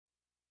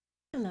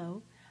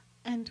Hello,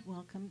 and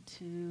welcome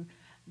to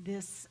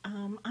this.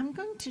 I'm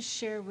going to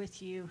share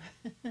with you,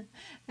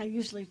 I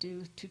usually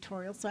do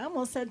tutorials, so I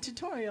almost said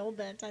tutorial,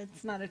 but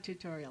it's not a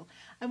tutorial.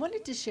 I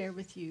wanted to share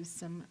with you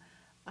some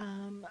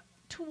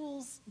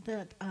tools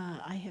that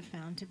I have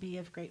found to be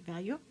of great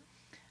value,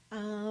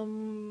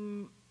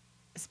 um,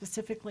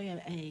 specifically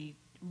a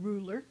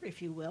ruler,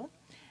 if you will.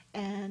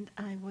 And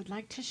I would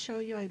like to show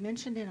you, I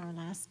mentioned in our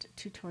last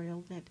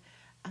tutorial that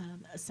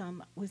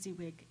some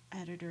WYSIWYG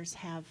editors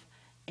have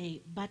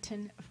a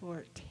button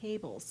for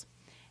tables,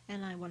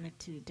 and I wanted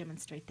to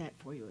demonstrate that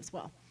for you as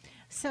well.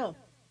 So,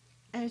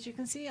 as you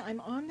can see, I'm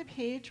on the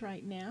page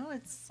right now.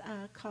 It's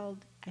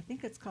called, I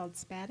think it's called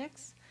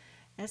SPADX,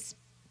 S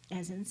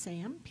as in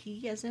Sam,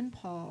 P as in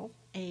Paul,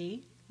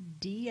 A,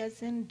 D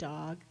as in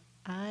dog,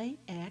 I,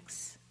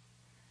 X,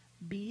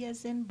 B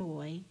as in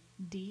boy,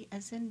 D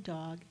as in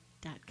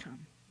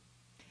dog.com.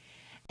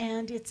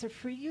 And it's a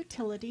free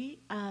utility.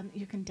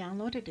 You can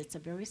download it. It's a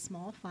very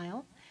small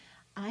file.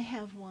 I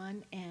have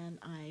one, and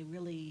I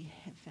really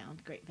have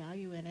found great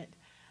value in it.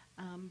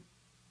 Um,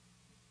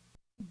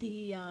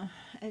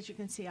 as you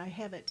can see, I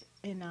have it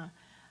in a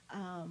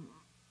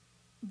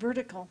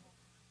vertical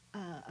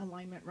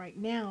alignment right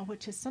now,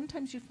 which is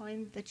sometimes you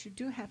find that you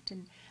do have to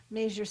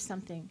measure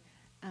something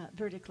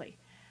vertically.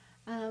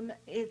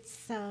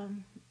 It's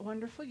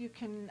wonderful. You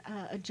can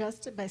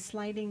adjust it by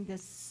sliding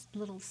this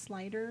little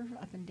slider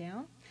up and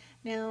down.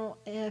 Now,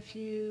 if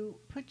you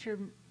put your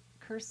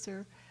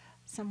cursor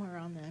somewhere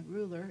on the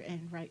ruler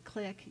and right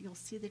click, you'll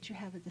see that you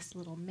have this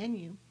little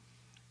menu,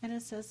 and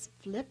it says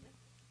flip,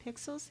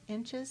 pixels,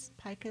 inches,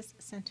 picas,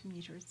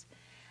 centimeters.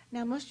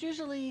 Now, most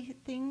usually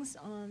things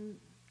on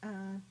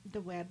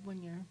the web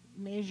when you're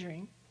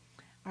measuring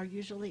are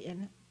usually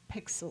in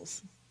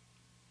pixels.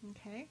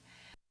 Okay?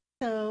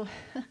 So,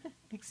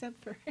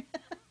 except for,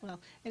 well,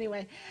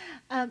 anyway,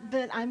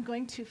 but I'm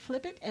going to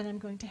flip it, and I'm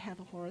going to have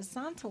a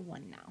horizontal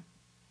one now.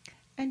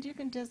 And you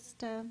can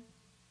just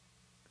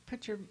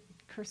put your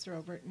cursor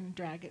over it and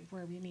drag it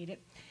wherever you need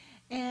it.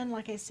 And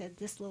like I said,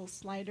 this little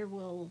slider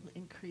will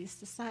increase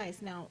the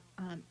size. Now,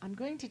 I'm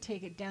going to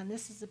take it down.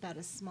 This is about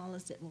as small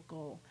as it will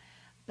go,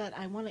 but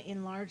I want to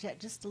enlarge that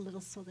just a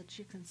little so that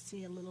you can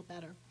see a little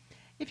better.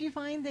 If you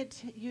find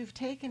that you've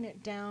taken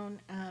it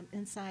down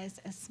in size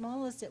as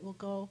small as it will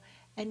go,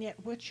 and yet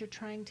what you're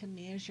trying to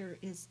measure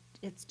is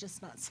it's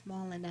just not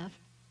small enough,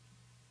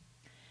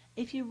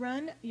 if you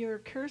run your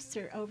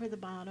cursor over the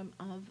bottom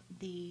of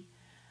the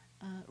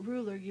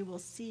ruler, you will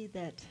see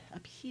that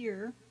up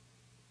here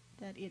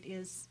that it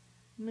is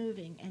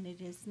moving and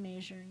it is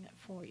measuring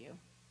for you.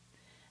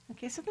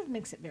 Okay, so that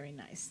makes it very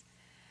nice.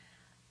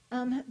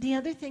 The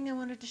other thing I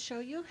wanted to show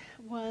you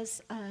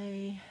was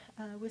a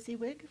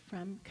WYSIWYG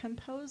from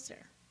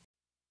Kompozer.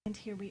 And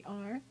here we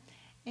are.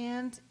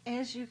 And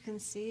as you can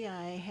see,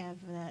 I have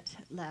that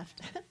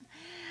left.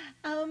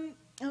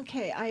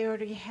 Okay, I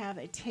already have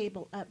a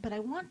table up, but I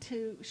want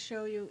to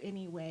show you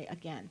anyway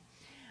again.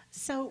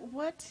 So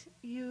what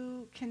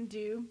you can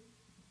do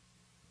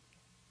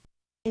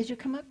is you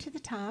come up to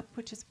the top,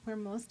 which is where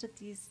most of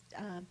these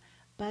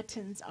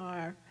buttons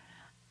are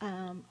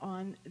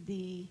on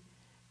the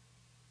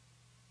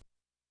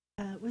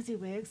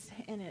WYSIWYGs,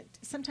 and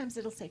sometimes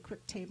it'll say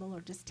quick table or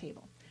just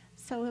table.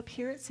 So up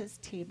here it says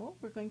table.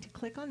 We're going to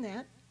click on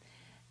that,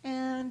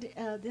 and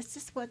this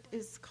is what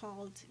is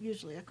called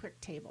usually a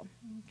quick table.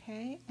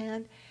 Okay,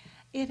 and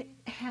it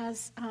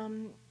has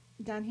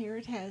down here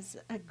it has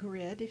a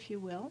grid, if you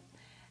will,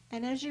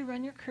 and as you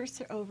run your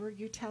cursor over,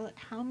 you tell it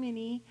how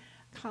many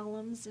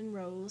columns and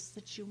rows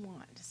that you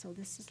want. So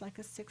this is like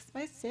a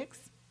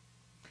 6x6.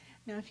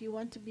 Now, if you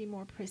want to be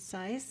more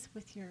precise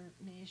with your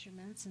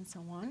measurements and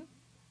so on,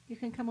 you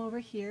can come over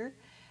here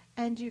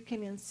and you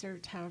can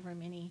insert however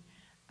many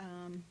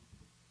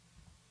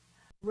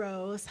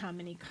rows, how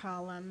many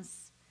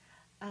columns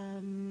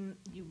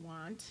you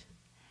want.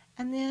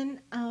 And then,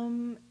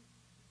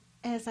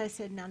 as I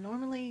said, now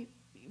normally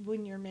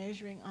when you're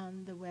measuring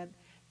on the web,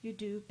 you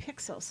do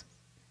pixels.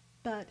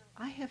 But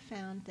I have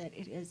found that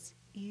it is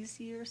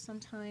easier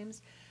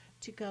sometimes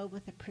to go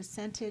with a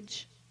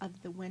percentage of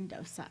the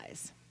window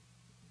size,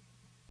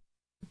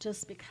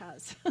 just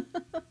because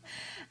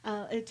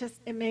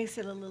it makes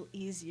it a little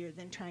easier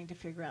than trying to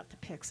figure out the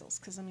pixels,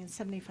 because I mean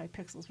 75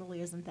 pixels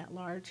really isn't that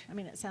large. I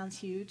mean, it sounds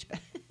huge, but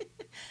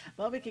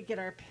well, we could get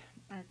our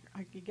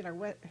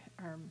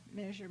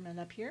measurement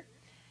up here,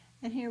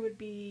 and here would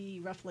be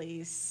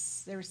roughly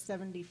there's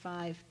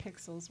 75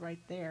 pixels right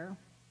there.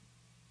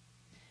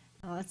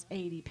 Oh, that's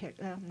 80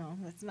 no,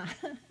 that's not.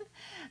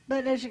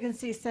 But as you can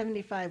see,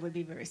 75 would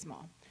be very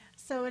small.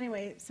 So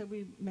anyway, so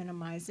we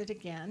minimize it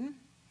again.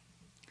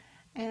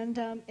 And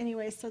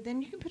anyway, so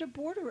then you can put a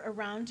border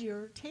around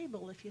your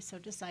table if you so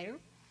desire.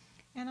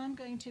 And I'm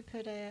going to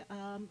put a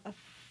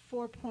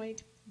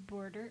 4-point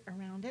border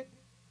around it.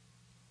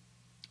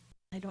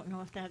 I don't know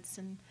if that's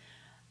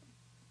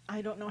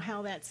I don't know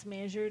how that's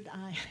measured.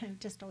 I've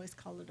just always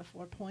called it a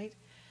 4-point.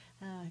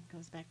 It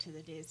goes back to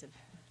the days of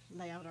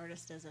layout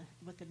artist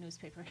with the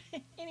newspaper.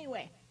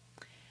 Anyway,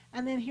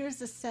 and then here's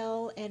the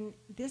cell, and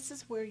this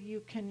is where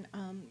you can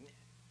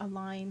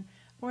align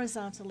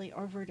horizontally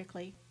or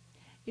vertically.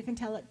 You can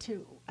tell it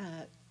to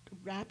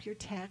wrap your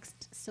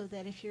text so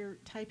that if you're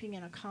typing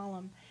in a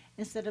column,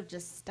 instead of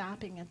just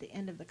stopping at the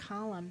end of the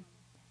column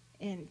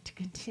and to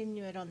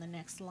continue it on the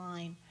next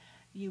line,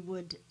 you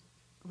would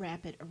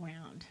wrap it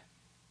around.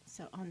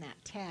 So on that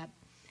tab.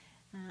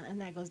 And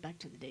that goes back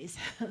to the days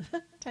of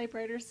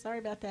typewriters. Sorry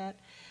about that.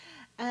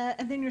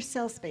 And then your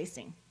cell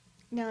spacing.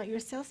 Now, your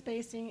cell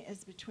spacing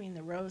is between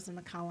the rows and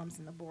the columns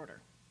and the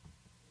border.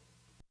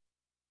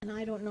 And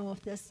I don't know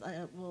if this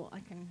I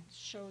can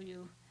show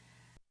you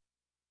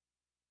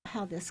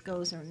how this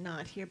goes or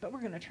not here, but we're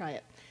going to try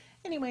it.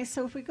 Anyway,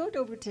 so if we go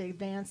over to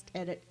Advanced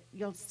Edit,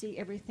 you'll see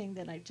everything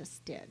that I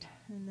just did.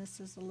 And this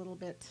is a little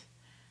bit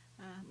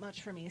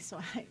much for me,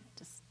 so I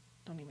just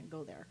don't even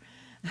go there.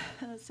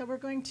 So we're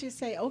going to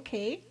say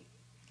OK,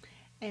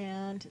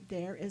 and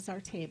there is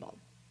our table.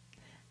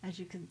 As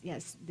you can,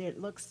 yes,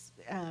 it looks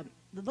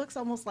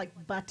almost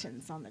like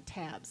buttons on the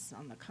tabs,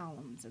 on the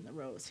columns and the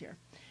rows here.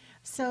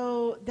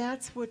 So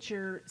that's what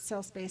your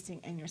cell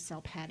spacing and your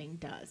cell padding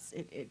does.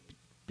 It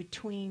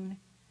between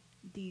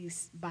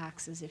these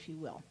boxes, if you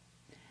will,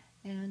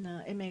 and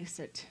it makes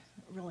it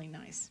really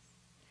nice.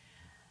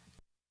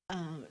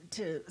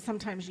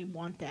 Sometimes you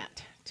want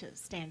that to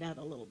stand out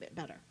a little bit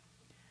better.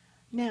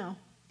 Now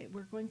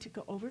we're going to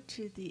go over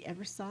to the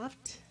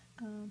Evrsoft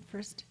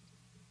first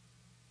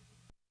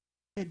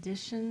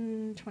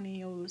edition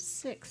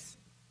 2006.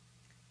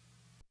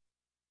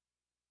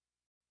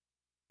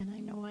 And I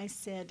know I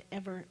said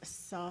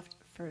Evrsoft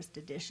first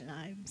edition.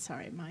 I'm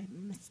sorry, my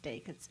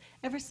mistake. It's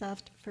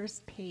Evrsoft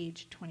first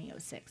page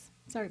 2006.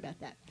 Sorry about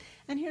that.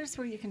 And here's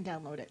where you can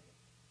download it.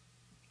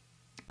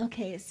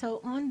 Okay,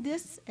 so on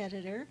this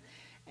editor,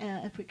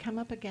 if we come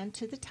up again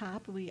to the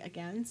top, we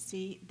again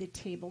see the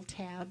table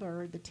tab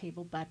or the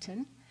table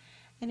button.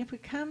 And if we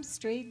come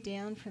straight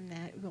down from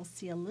that, we'll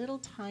see a little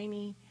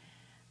tiny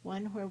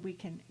one where we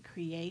can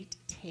create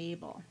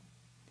table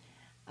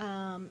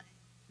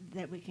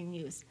that we can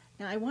use.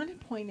 Now I want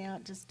to point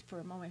out just for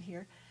a moment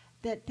here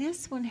that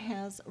this one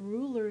has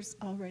rulers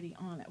already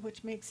on it,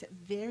 which makes it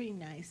very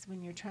nice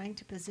when you're trying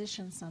to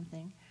position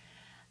something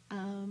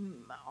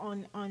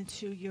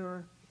onto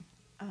your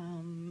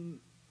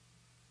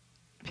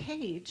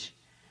page,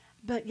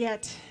 but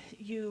yet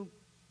you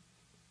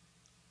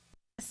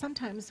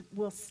sometimes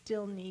will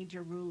still need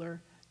your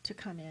ruler to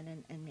come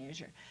in and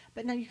measure.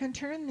 But now you can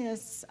turn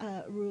this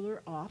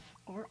ruler off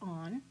or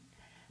on,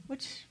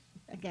 which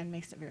again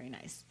makes it very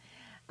nice.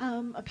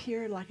 Up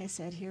here, like I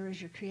said, here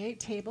is your create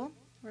table.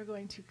 We're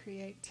going to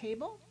create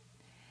table.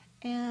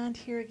 And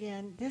here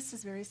again, this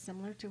is very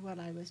similar to what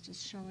I was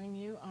just showing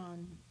you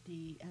on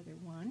the other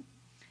one.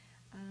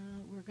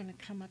 We're going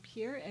to come up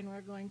here and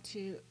we're going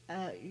to,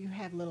 you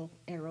have little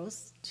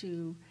arrows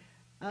to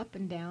up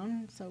and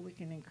down, so we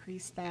can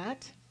increase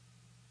that.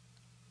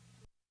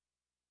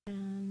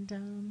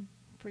 And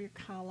for your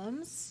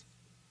columns,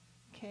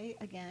 okay,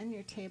 again,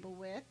 your table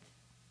width.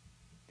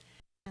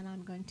 And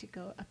I'm going to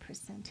go a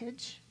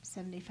percentage,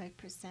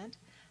 75%.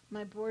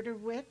 My border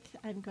width,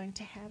 I'm going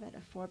to have it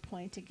a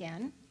 4-point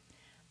again.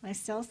 My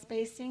cell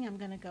spacing, I'm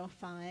going to go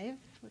 5,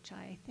 which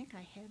I think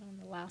I had on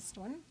the last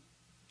one.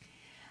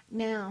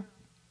 Now,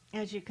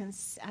 as you can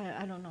see,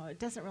 I don't know, it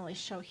doesn't really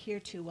show here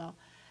too well.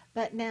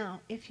 But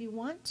now, if you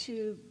want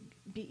to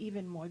be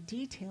even more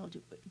detailed,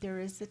 there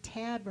is a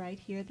tab right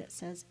here that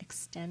says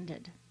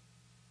Extended.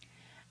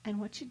 And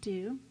what you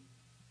do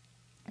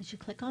is you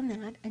click on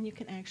that, and you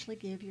can actually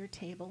give your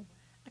table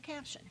a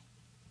caption.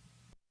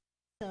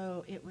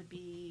 So it would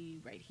be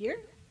right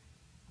here.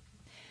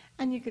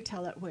 And you could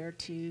tell it where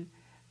to,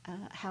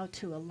 how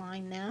to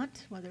align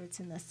that, whether it's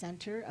in the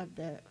center of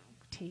the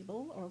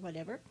table or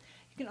whatever.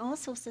 You can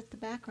also set the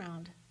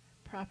background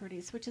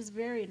properties, which is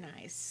very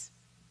nice,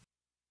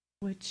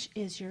 which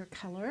is your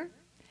color.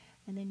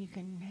 And then you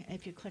can,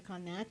 if you click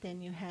on that,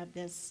 then you have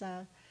this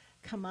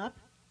come up,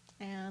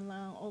 and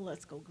oh,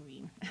 let's go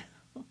green.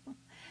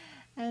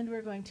 And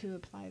we're going to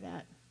apply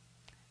that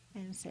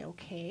and say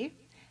OK.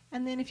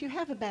 And then if you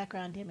have a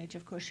background image,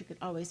 of course, you could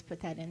always put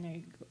that in there.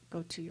 You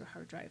go to your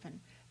hard drive and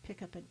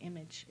pick up an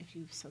image if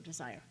you so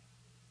desire.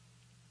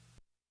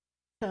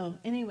 So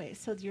anyway,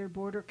 so your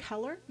border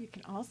color, you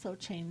can also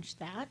change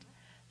that.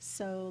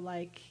 So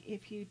like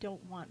if you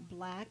don't want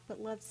black, but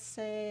let's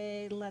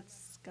say,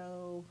 let's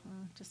go,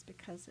 just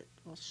because it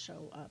will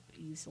show up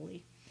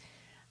easily,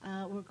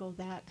 we'll go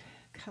that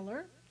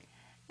color.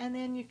 And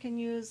then you can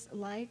use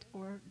light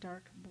or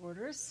dark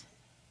borders.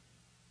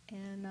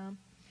 And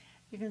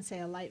you can say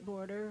a light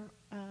border.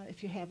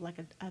 If you have like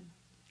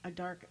a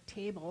dark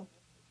table,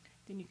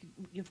 then you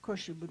could, of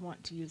course you would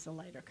want to use a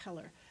lighter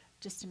color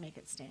just to make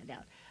it stand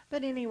out.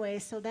 But anyway,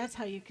 so that's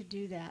how you could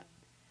do that.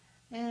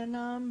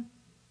 And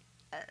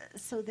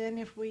so then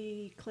if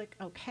we click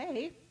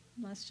OK,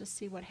 let's just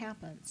see what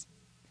happens.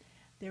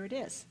 There it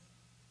is.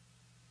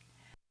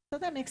 So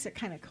that makes it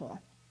kind of cool.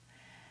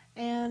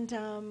 And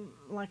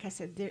like I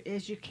said, there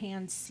is, you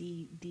can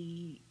see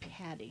the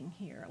padding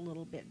here a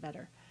little bit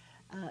better.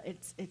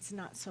 It's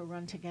not so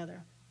run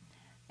together.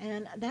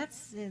 And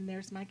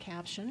there's my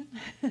caption.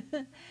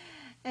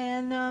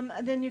 And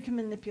then you can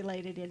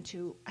manipulate it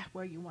into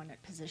where you want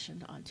it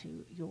positioned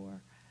onto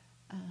your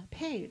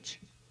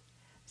page.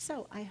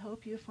 So I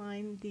hope you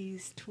find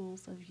these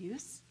tools of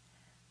use,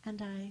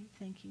 and I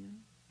thank you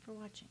for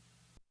watching.